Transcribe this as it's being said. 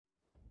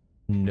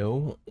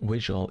no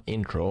visual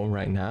intro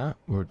right now.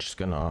 We're just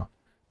gonna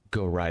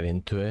go right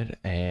into it,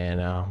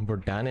 and we're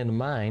down in the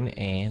mine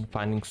and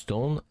finding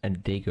stone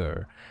and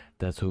digger.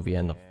 That's who we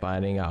end up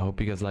fighting. I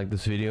hope you guys like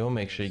this video.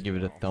 Make sure you give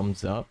it a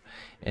thumbs up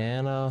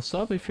and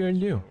sub if you're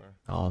new.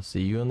 I'll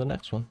see you in the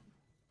next one.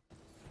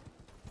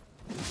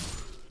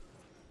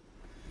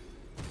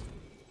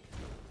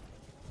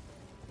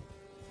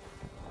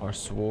 Our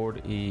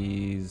sword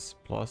is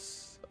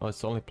plus, oh,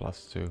 it's only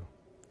 +2.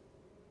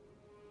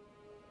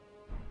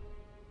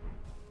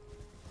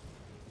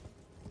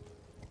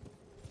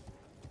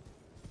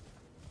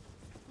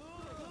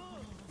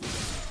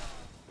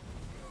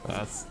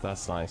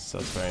 That's nice.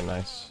 That's very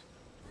nice.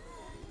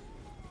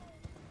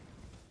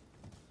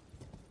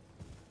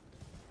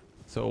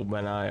 So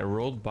when I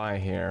rolled by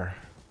here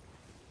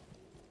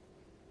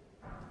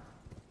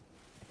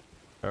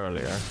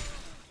earlier,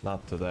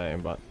 not today,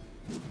 but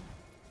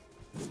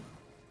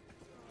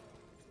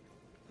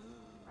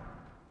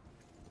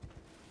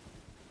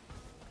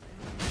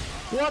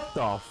what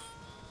the f—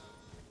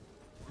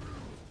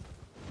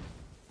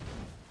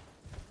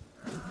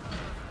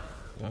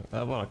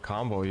 what a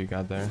combo you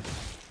got there.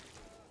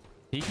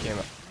 He came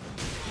up.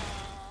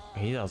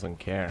 He doesn't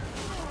care.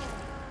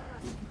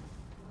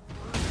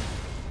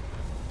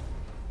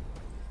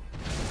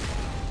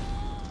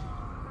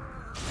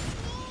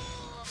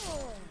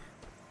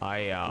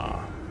 I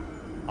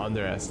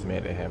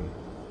underestimated him.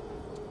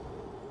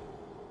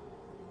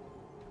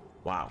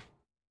 Wow.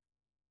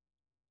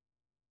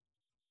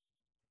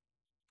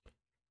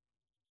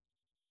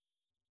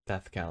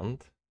 Death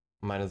count.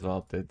 Might as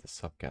well update the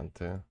sub count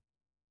too.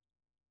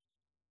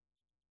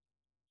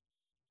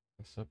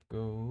 Sub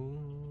go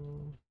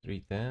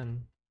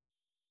 310.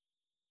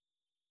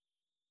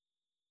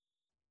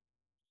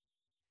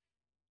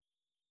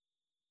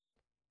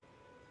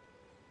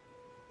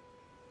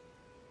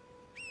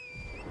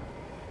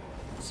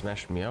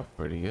 Smashed me up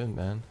pretty good,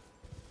 man.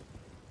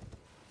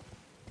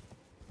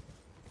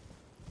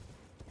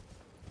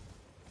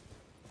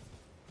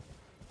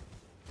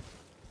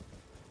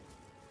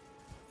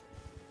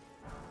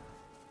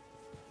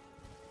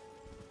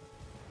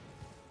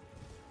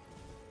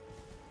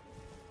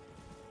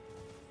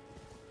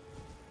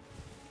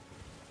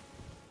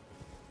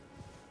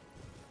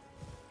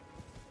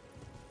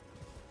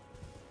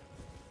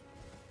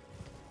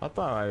 I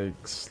thought I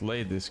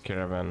slayed this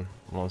caravan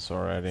once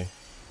already.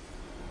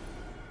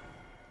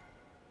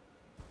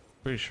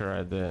 Pretty sure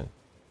I did.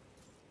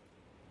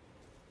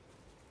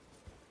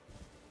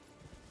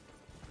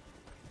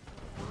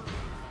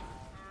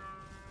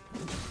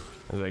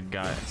 There's a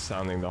guy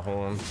sounding the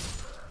horn.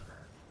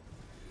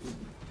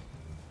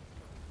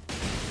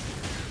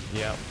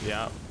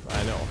 Yep,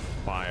 I know.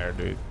 Fire,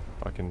 dude.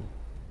 Fucking.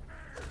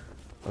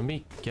 Let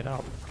me get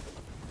out.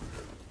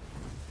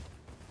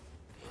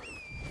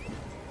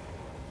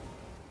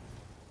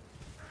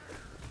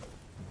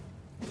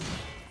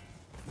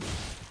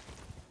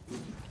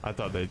 I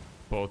thought they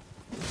both.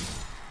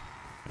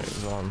 It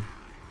was on.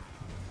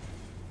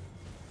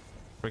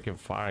 Freaking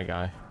fire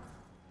guy.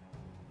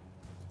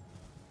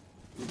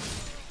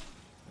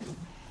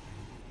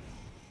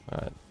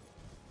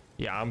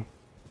 Yeah,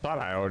 thought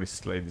I already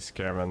slayed this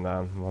caravan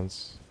down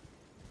once.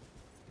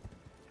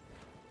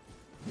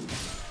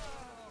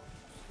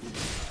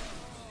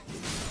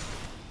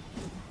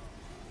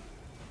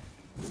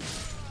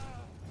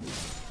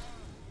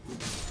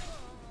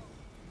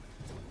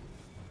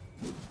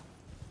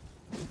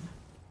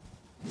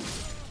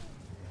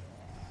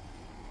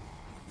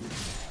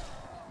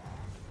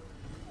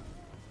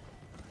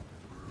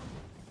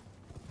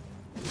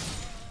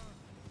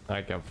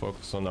 I can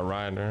focus on the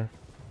rider.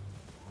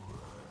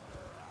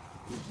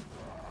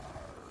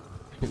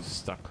 He's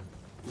stuck.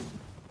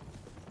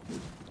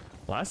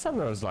 Last time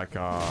there was like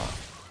a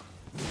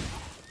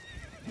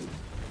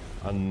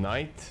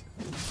knight,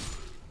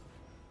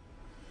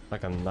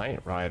 like a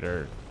knight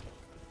rider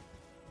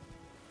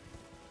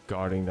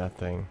guarding that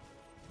thing.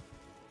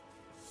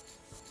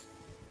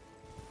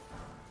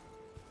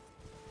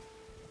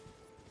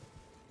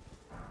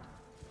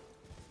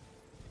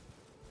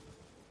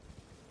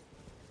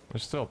 We're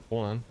still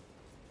pulling.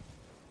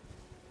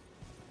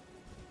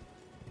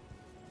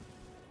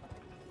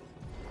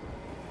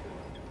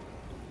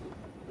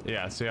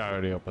 Yeah, see, I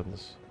already opened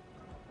this.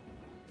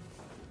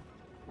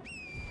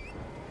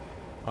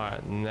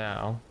 Alright,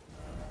 now.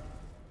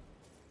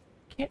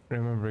 Can't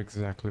remember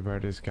exactly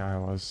where this guy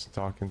was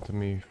talking to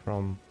me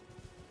from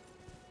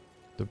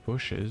the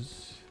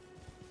bushes.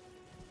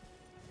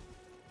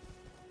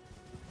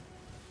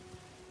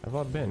 Have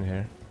I been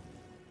here?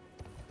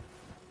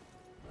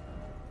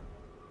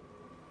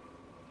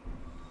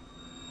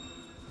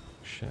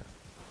 Shit.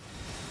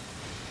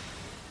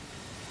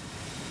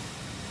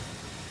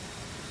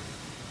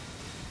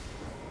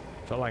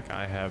 I feel like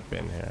I have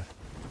been here.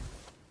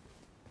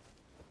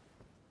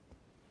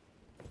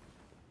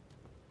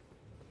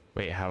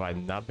 Wait, have I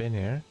not been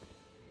here?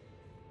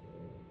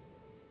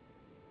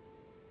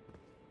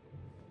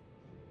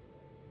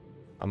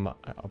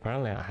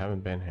 Apparently I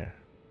haven't been here.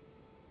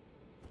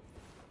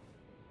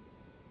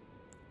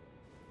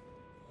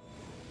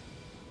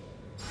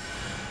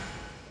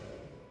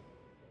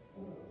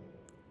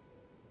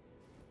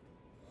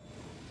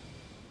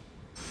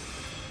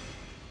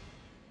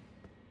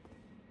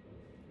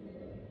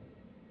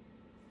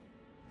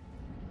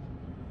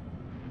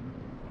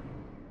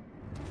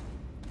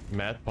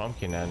 Mad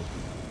Pumpkin and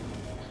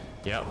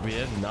yeah, we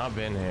had not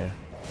been here.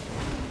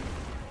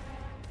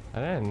 I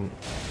didn't.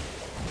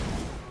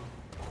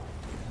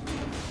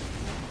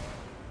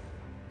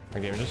 My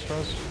game just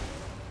froze.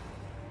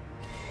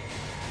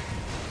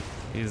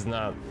 He's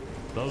not.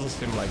 Doesn't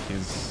seem like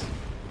he's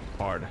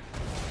hard.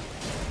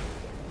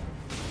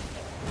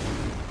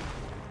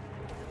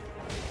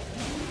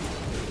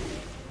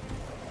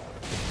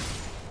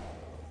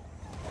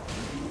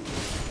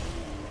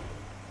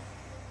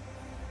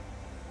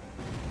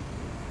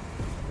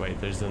 Wait,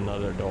 there's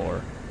another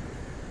door.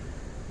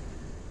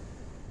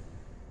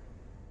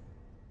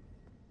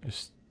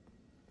 There's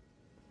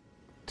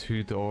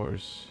 2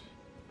 doors.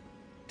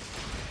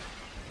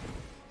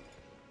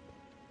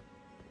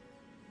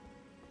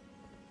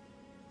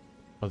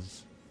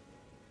 What's...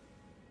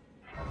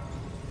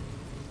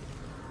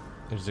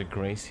 There's a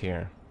grace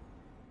here.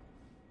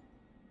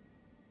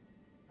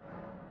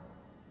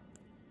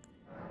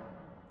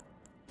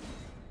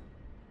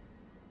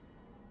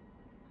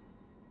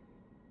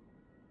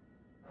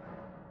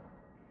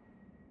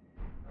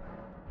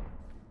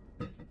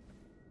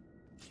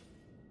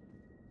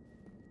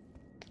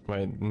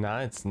 Wait,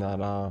 nah, it's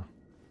not a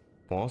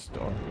boss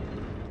door.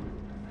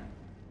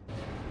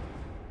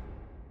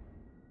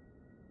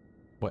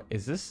 What,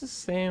 is this the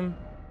same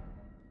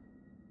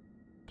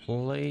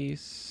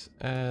place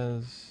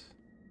as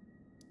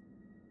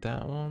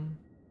that one?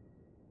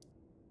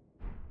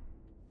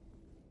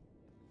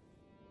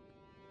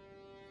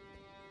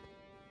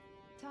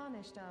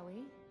 Tarnished, are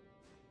we?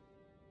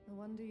 No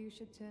wonder you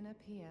should turn up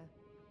here.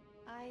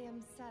 I am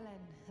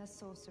Selen, a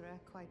sorcerer,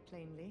 quite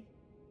plainly.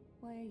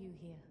 Why are you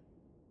here?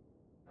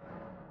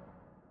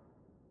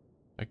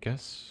 I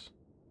guess.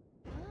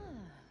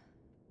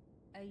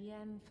 Ah, a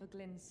yen for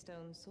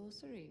glintstone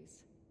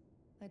sorceries.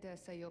 I dare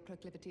say your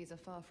proclivities are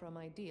far from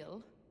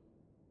ideal.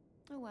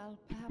 Oh well,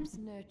 perhaps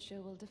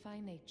nurture will defy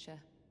nature,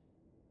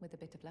 with a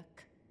bit of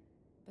luck.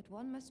 But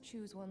one must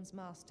choose one's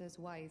masters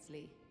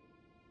wisely.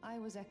 I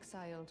was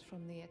exiled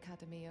from the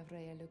Academy of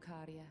Rea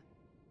Lucaria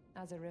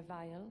as a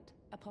reviled,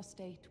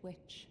 apostate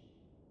witch.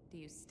 Do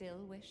you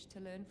still wish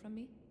to learn from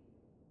me?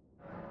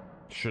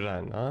 Should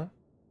I not?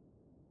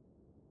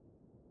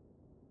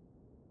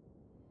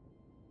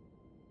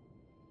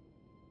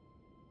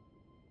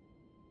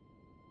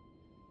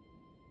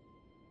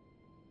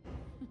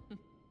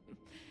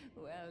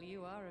 Well,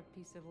 you are a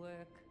piece of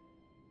work.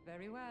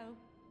 Very well.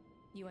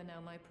 You are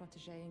now my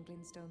protege in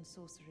glintstone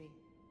sorcery.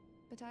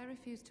 But I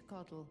refuse to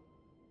coddle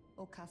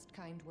or cast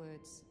kind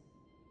words.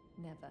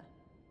 Never.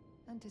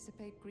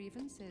 Anticipate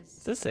grievances.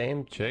 It's the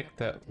same chick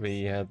that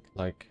we had,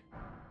 like...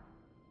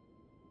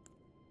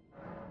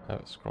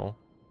 Have a scroll.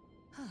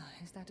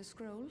 Is that a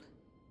scroll?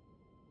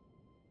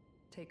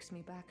 Takes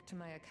me back to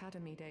my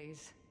academy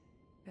days.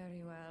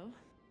 Very well.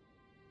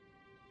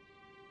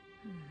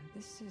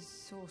 This is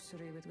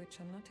sorcery with which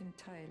I'm not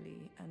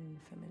entirely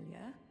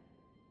unfamiliar.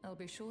 I'll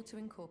be sure to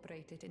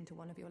incorporate it into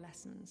one of your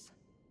lessons.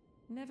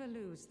 Never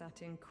lose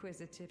that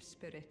inquisitive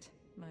spirit,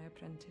 my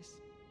apprentice.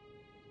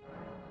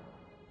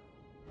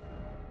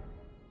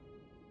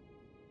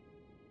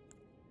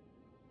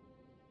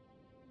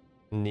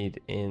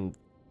 Need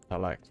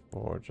intellect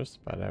for just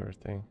about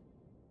everything.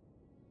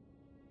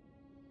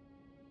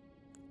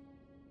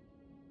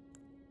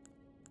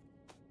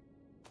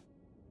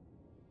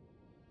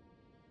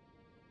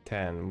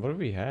 What do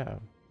we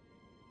have?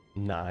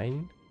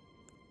 9?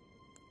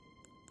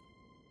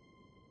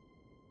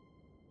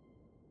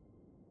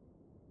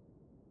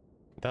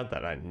 Not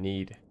that I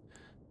need.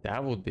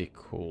 That would be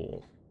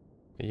cool.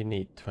 You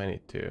need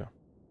 22.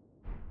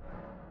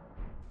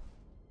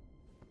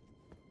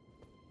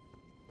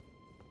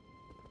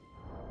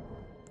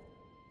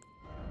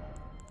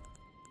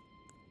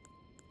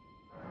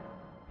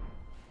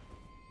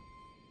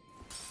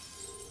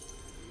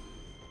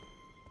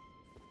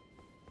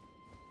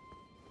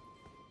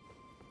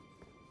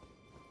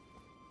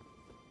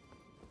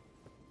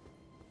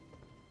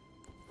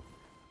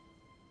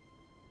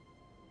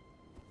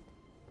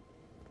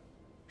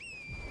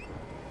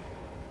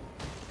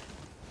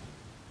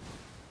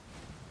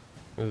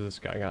 What does this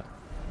guy got?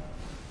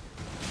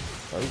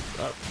 Oh,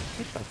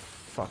 what the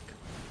fuck?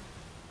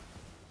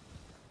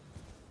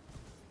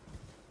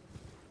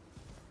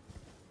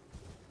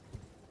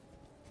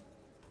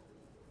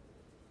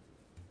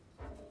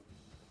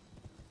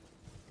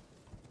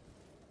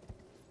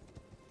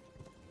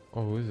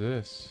 Oh, who's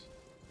this?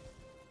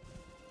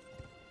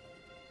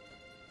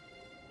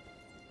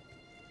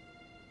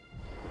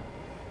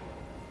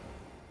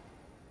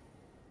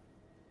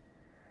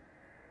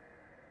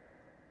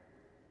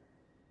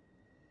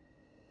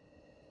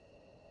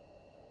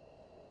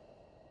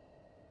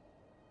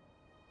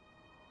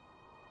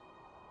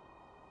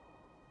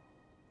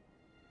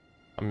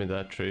 I mean,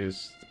 that tree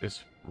is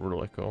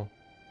really cool.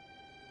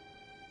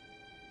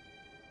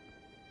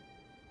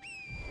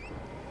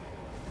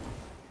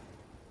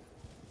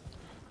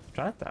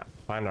 Trying to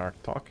find our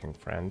talking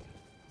friend.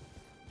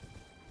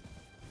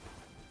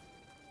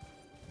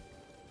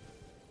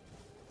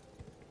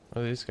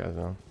 What are these guys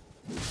on?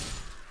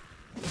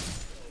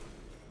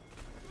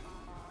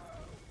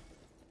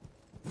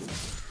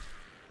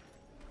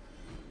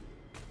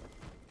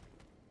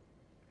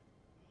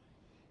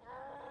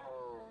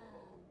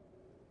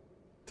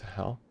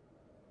 hell?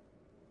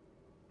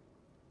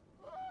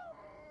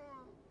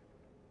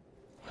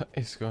 What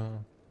is going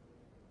on?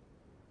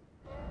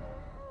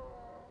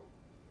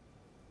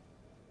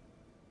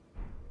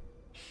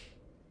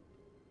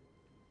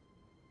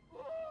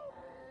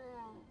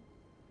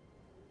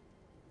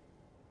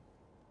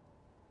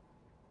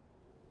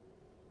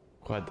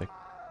 What the?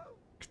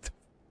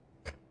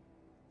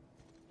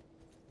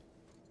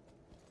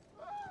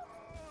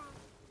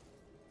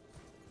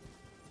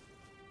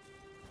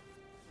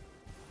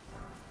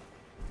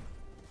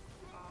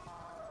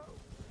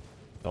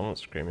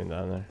 Someone's screaming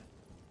down there.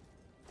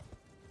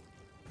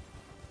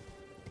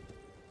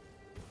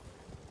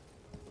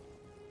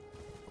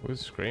 Who's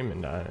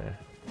screaming down there?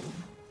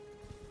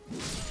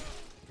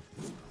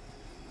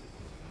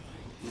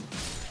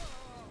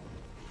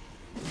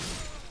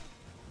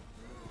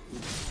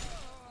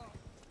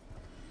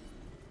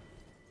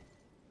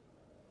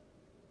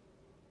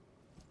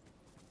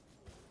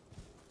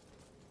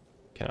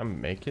 Can I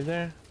make it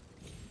there?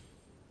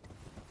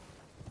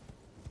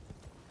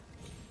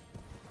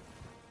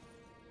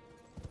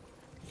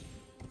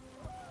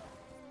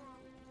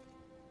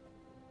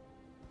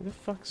 Who the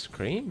fuck's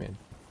screaming?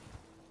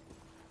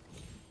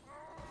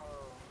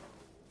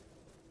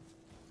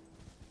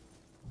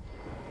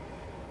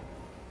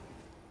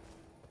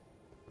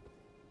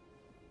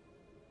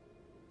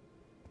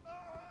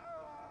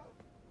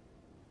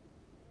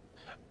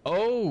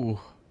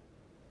 Oh!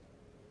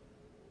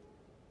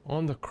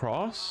 On the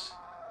cross?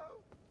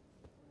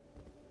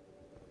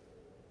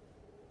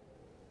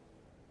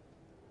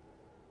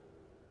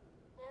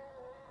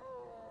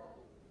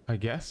 I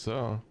guess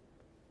so.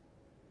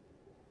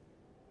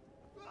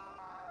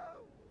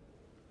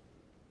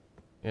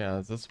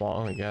 Yeah, that's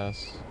small, I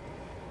guess.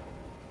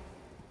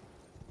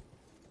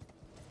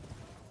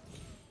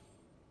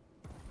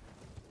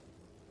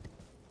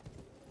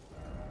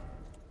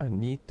 I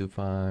need to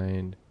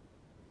find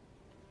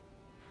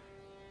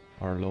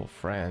our little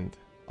friend.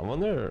 I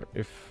wonder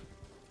if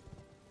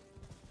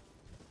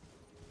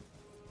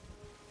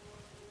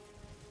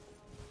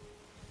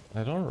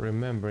I don't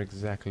remember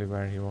exactly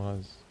where he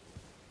was.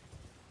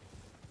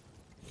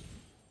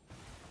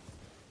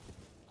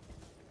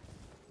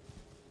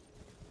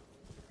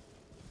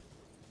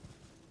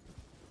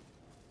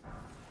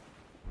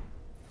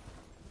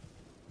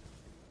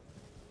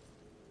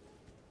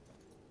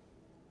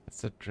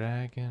 It's a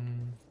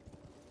dragon.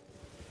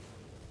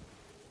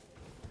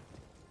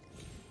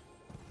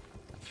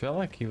 I feel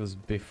like he was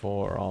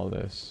before all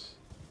this.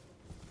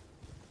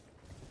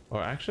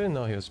 Or actually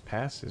no, he was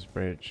past this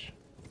bridge.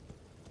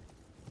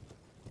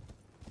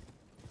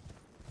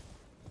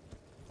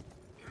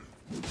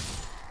 The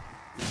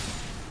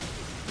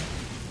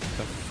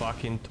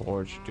fucking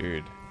torch,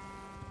 dude.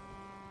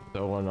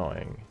 So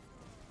annoying.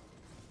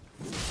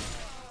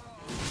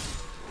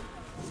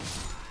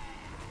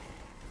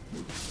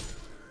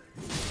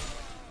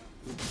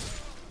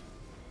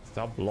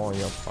 Stop blowing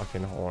your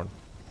fucking horn.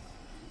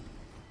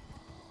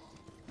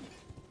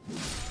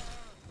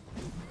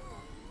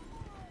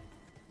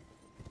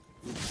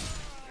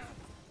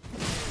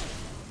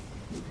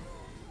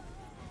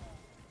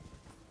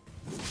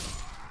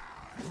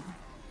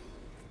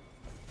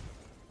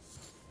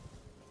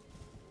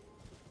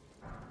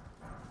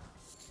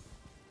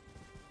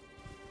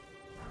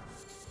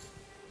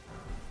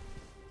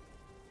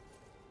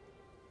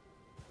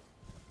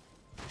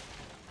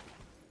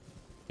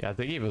 Yeah, I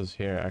think he was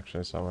here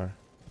actually somewhere.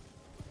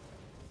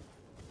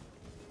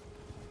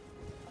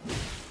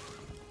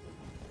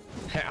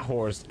 That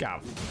horse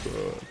got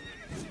good.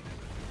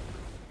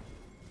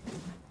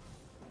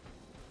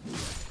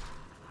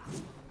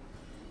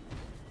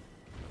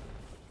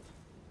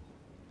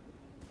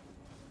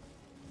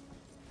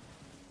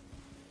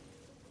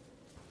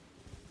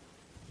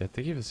 Yeah, I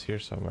think he was here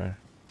somewhere.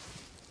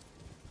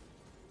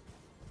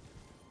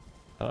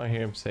 I don't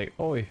hear him say,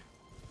 "Oi."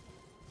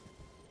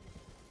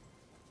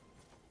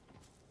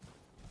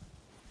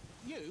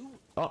 You?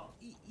 Oh,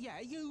 Yeah,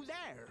 you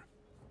there.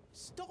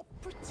 Stop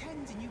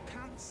pretending you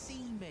can't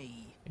see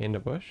me. in the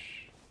bush.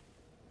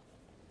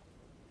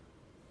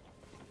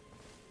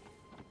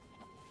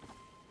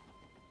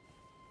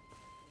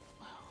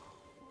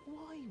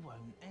 Why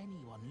won't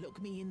anyone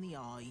look me in the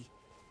eye?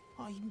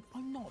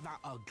 I'm not that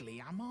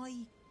ugly, am I?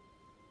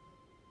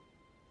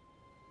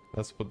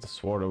 Let's put the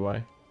sword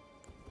away.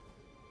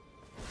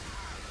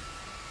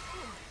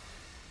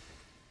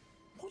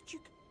 What you...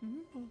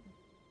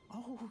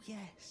 Oh,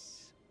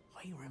 yes.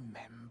 I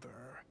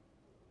remember.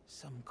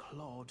 Some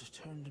clod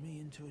turned me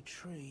into a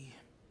tree.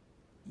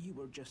 You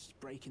were just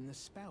breaking the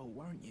spell,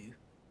 weren't you?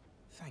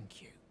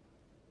 Thank you.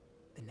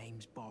 The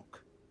name's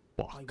Bok.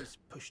 Bok. I was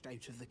pushed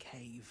out of the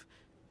cave.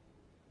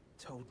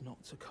 Told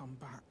not to come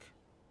back.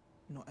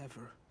 Not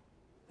ever.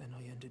 Then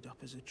I ended up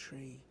as a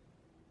tree.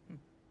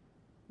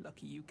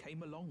 Lucky you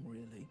came along,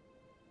 really.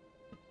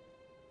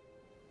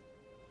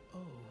 Oh,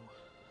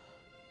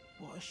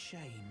 what a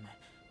shame.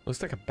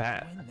 Looks like a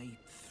bat. When they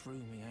threw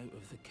me out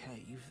of the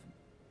cave,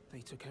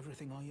 they took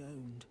everything I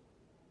owned.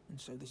 And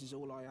so this is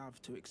all I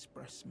have to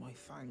express my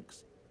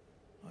thanks.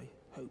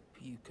 Hope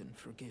you can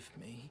forgive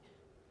me.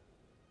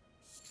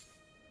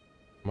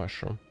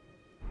 Mushroom.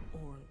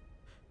 Or,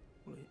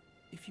 well,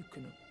 if you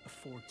can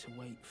afford to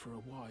wait for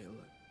a while,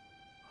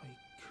 I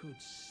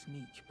could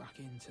sneak back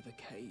into the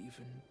cave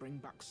and bring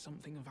back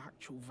something of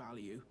actual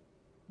value.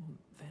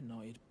 Then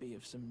I'd be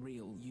of some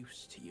real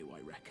use to you,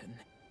 I reckon.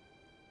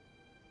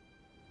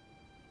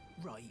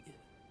 Right,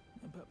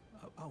 but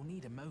I'll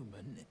need a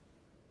moment.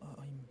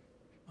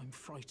 I'm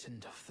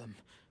frightened of them.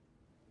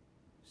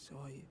 So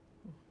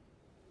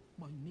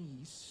my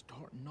knees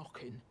start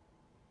knocking.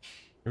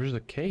 There's a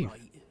cave.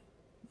 Right,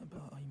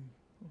 but I'm...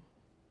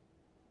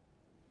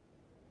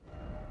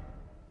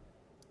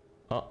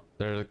 Oh,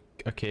 there's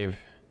a cave.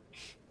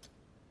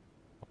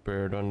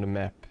 Appeared on the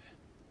map.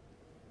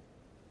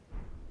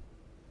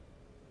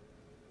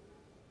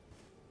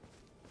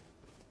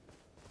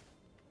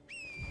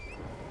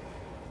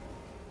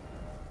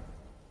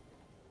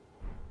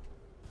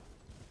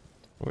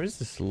 Where's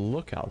this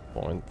lookout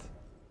point?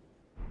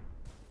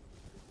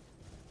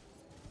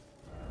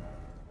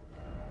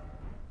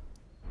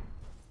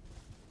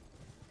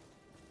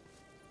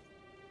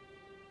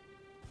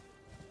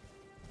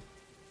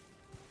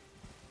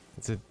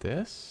 Is it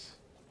this?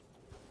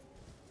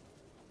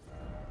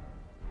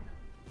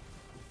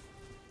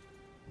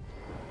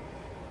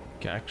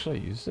 Can I actually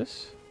use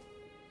this?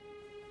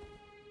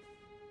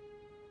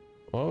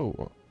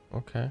 Whoa,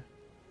 okay.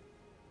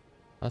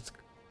 That's...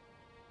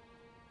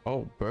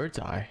 Oh, bird's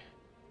eye.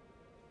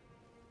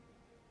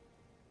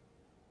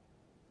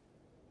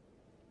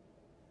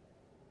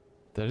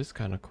 That is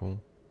kind of cool.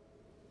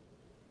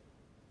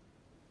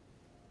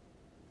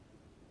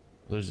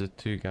 There's the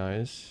two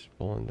guys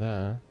pulling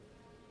that.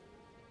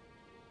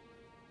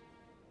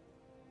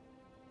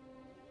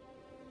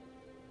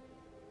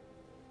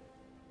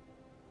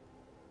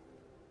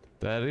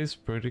 That is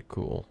pretty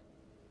cool.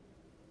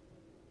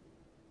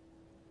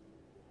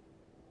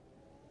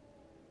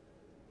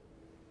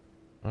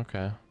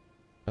 Okay,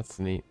 that's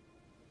neat.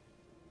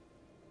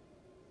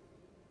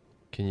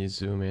 Can you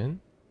zoom in?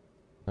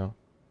 No.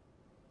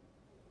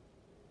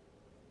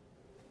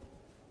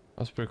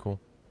 That's pretty cool.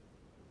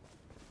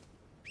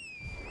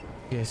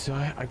 Yeah, so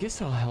I guess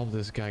I'll help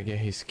this guy get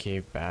his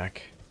cave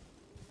back.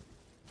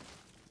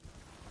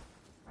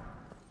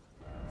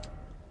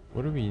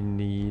 What do we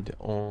need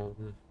on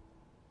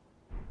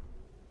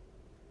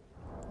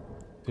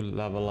to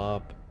level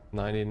up?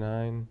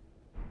 99?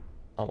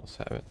 Almost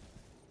have it.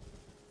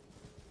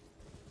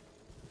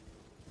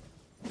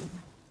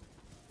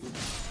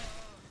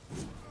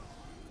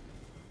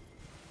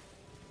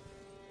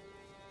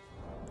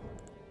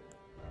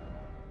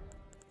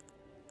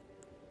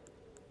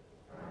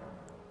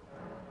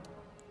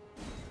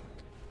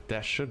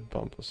 That should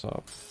bump us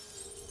up.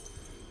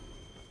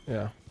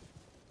 Yeah,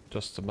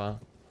 just about.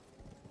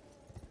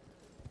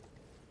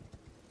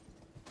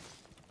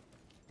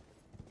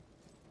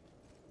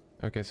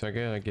 Okay, so I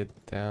gotta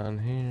get down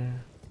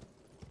here.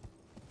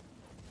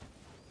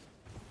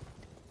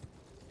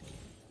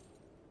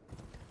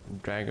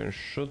 Dragon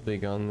should be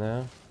gone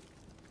now,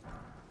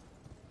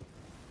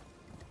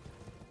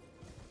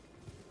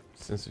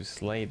 since we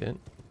slayed it.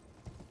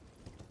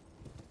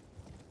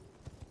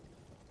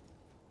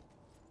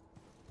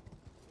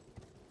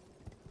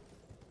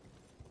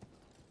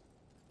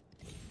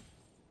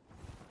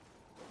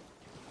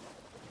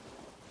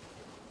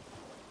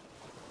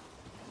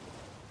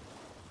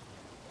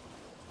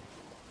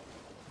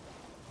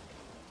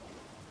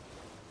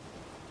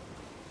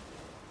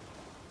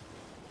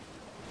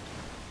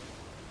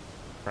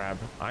 Crab.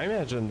 I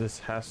imagine this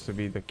has to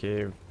be the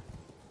cave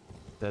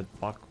that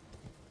Buck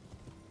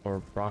or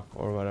Brock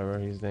or whatever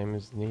his name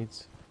is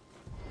needs.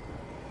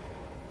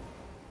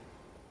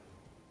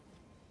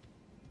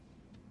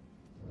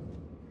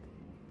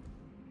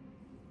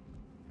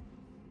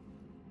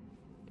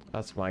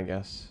 That's my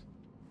guess.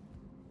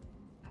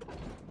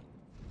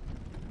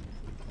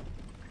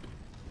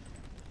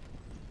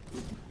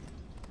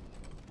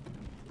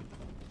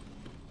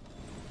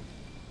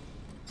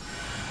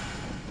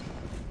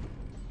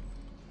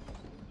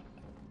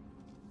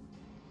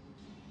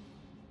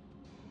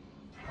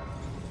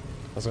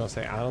 I was gonna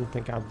say, I don't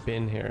think I've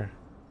been here.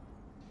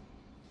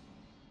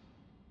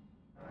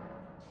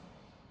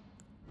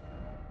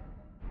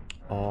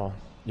 Oh,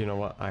 you know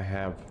what? I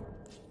have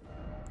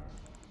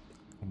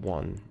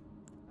one.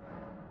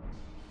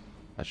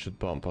 That should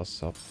bump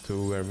us up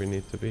to where we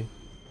need to be.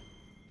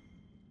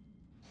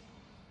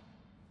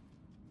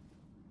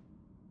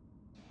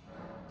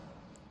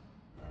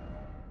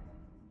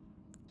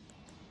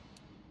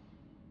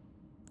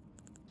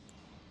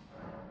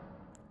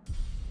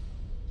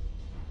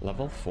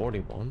 Level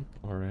 41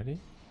 already?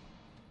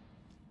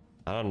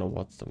 I don't know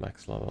what's the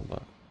max level,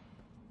 but...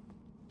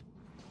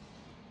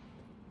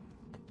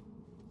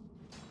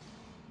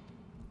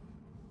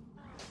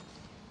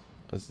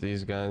 It's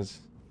these guys.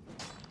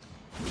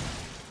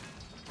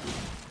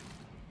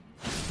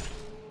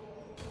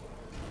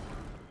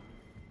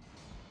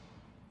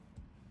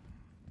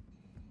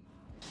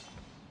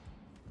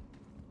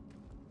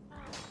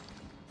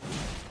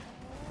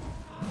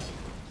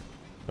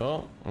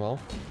 Oh, well.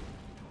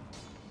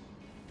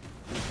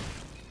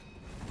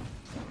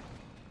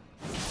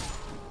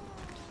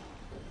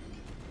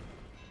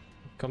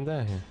 come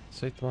down here.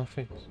 Say it to my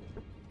face.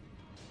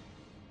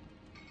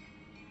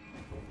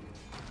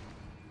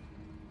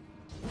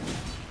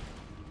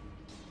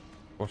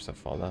 Of course I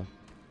fall down.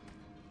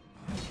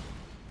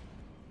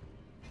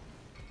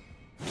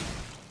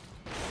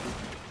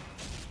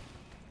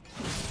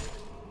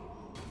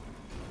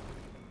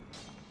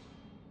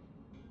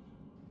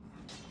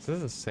 Is this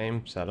the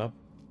same setup?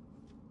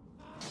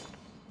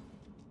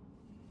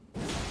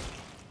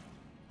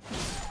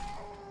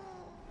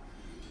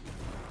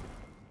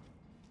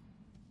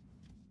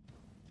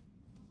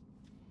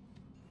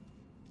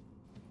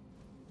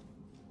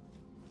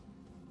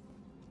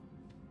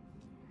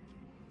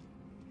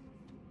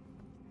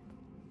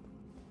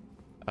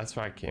 That's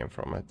where I came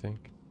from, I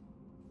think.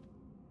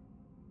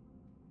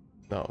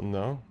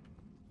 No.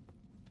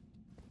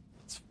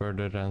 It's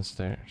further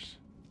downstairs.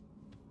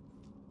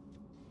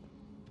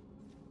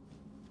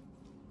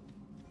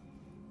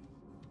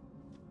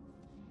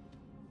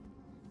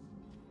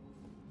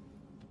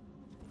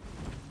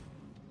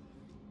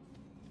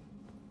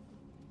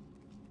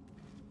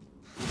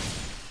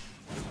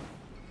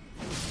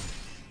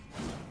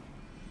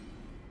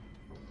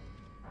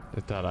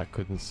 I thought I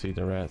couldn't see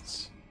the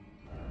rats.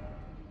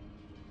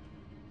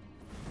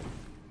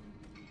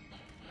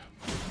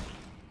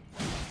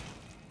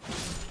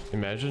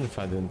 Imagine if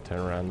I didn't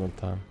turn around on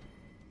time.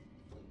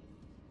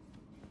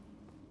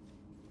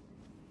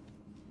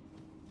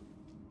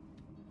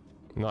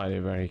 No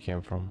idea where he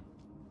came from.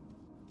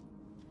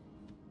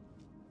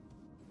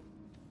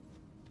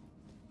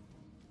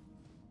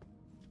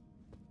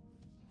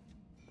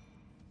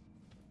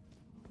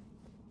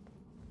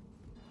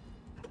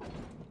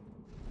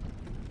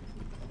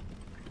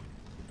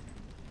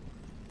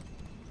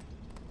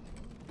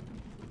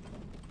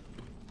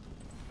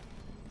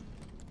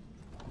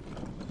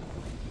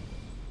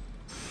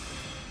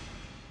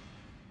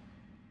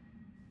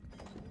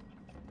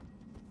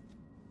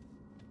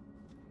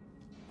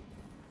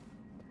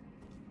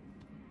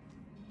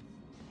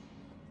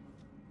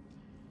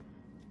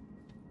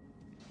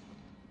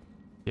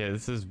 Yeah,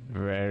 this is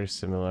very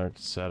similar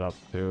to setup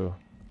to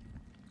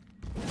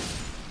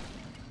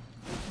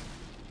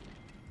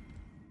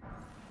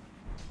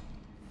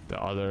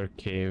the other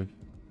cave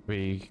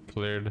we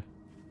cleared.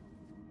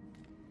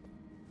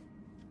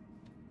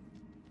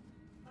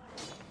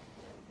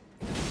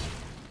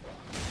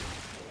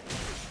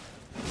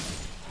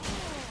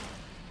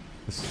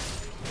 This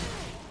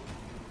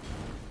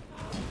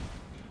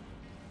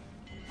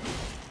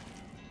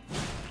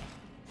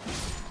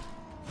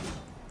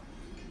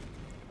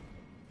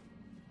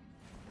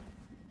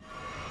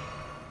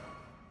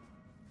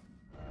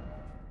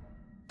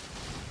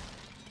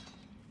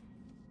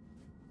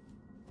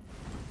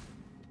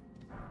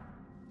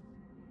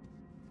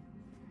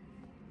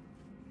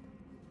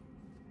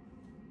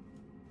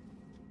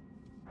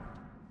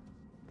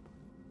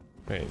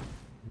Wait,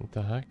 what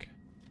the heck?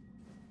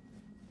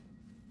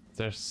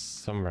 There's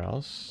somewhere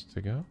else to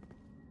go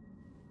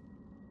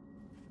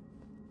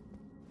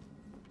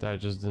that I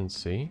just didn't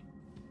see.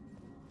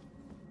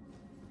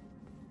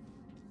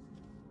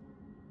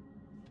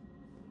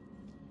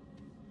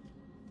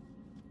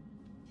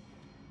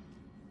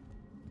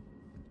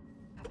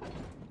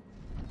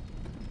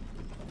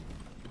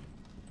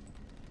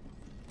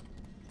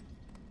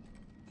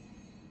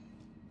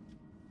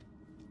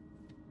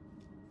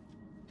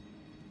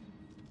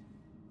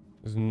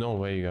 There's no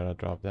way you gotta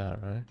drop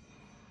that, right?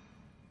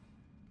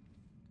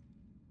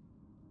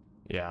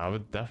 Yeah, I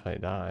would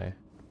definitely die.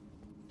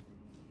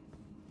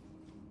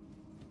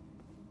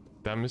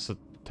 Did I miss a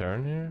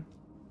turn here?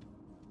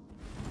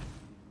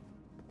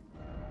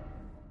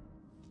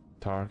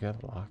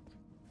 Target locked.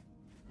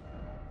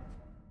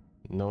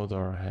 No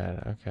door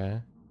ahead,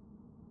 okay.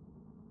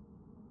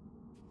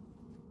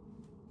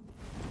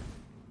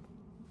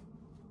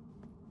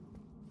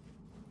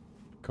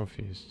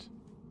 Confused.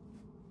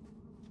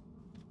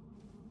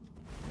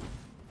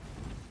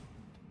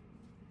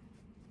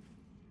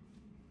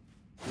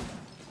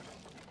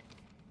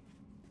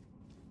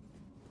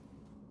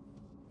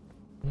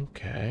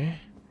 Okay.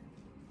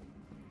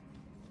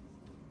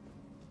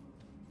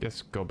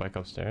 Guess go back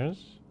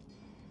upstairs.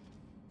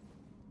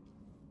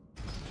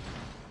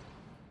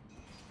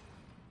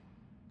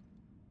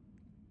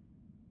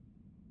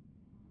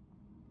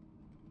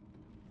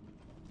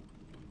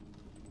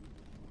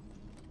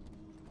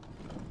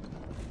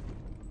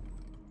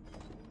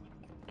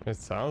 It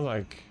sounds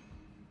like...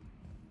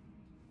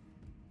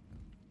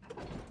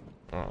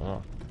 I don't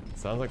know. It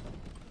sounds like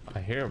I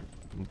hear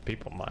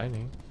people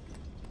mining.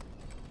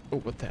 Oh,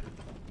 what the?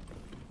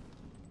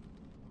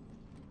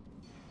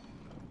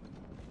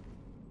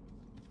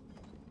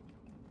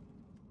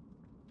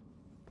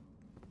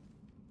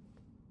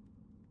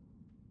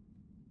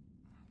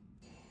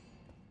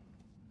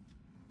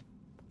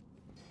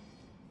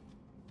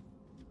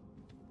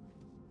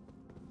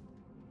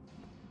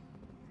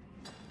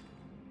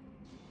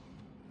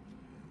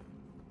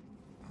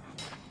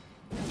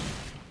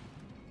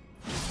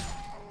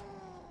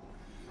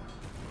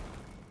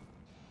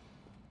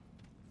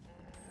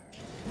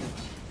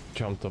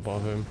 Jumped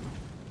above him.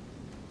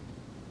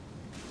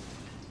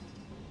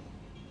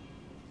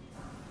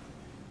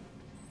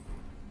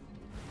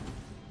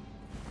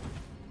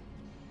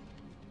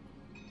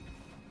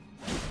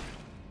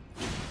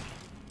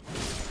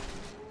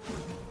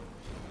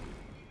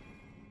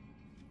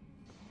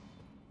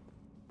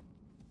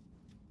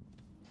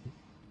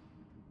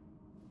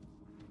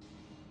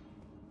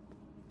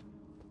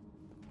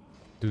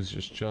 Dude's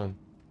just chilling.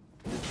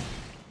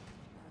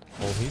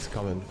 Oh, he's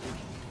coming.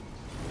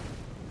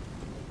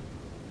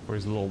 For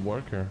his little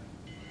worker.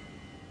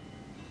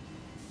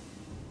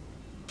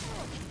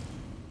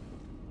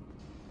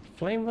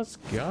 Flame was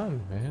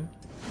gone, man.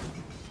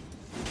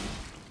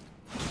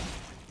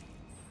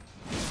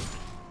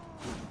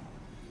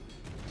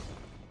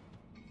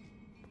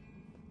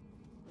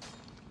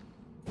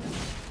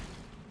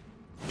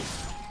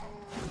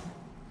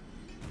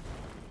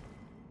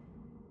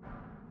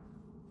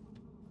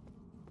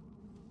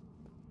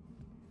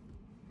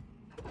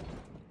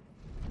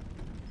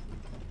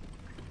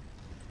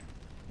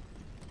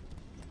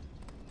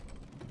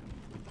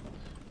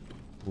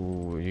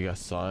 Ooh, you guys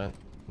saw it?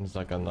 There's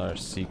like another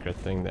secret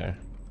thing there.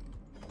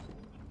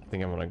 I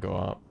think I'm gonna go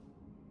up.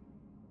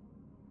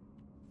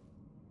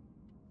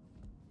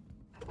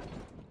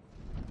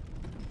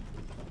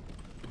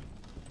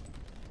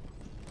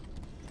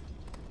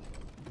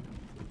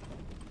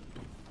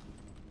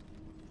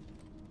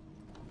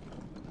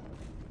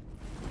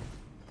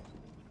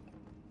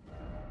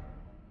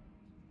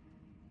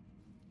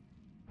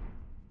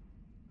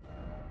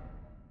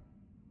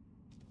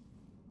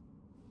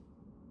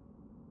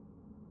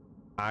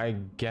 I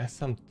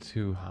guess I'm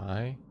too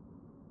high.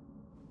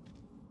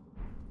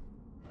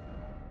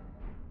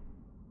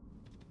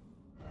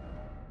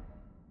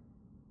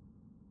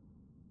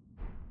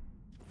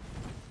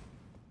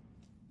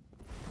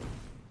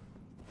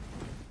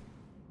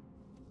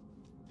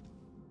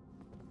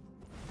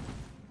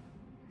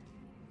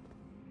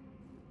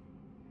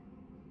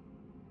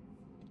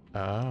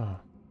 Oh.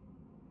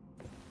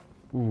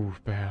 Ooh,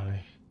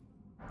 barely.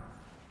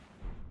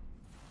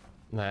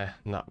 Nah,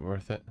 not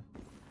worth it.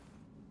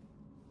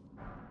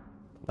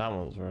 That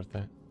one's worth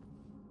it.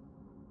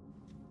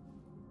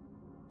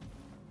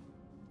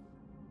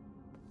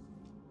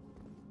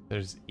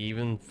 There's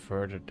even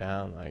further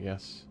down, I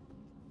guess.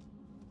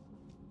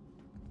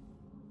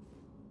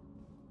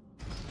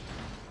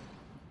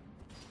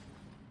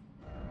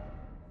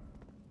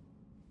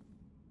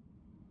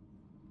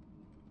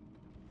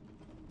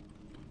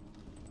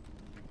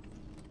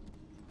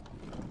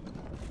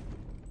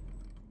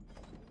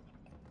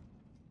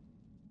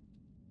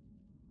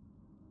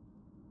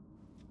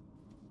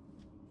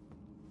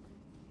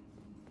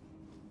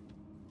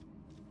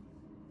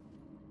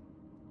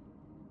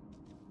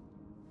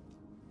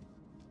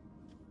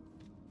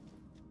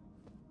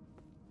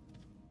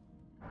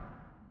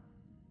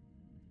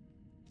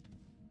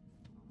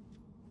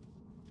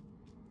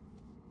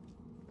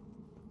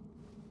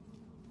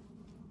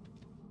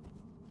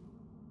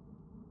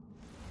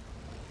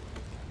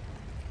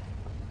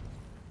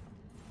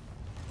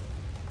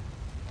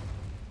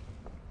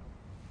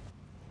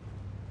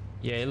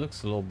 Yeah, it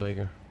looks a little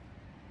bigger.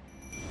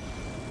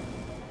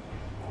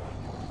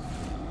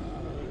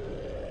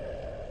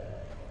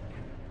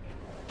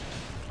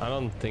 I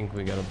don't think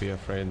we gotta be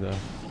afraid though.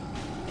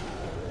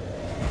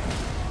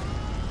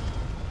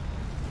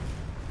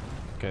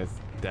 Okay,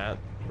 that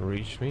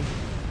reached me.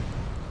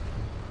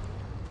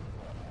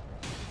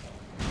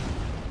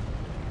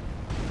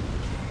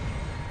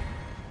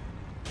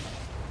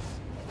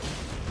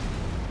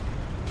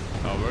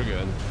 Oh, we're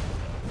good.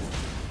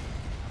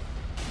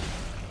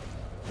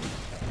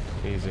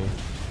 Easy.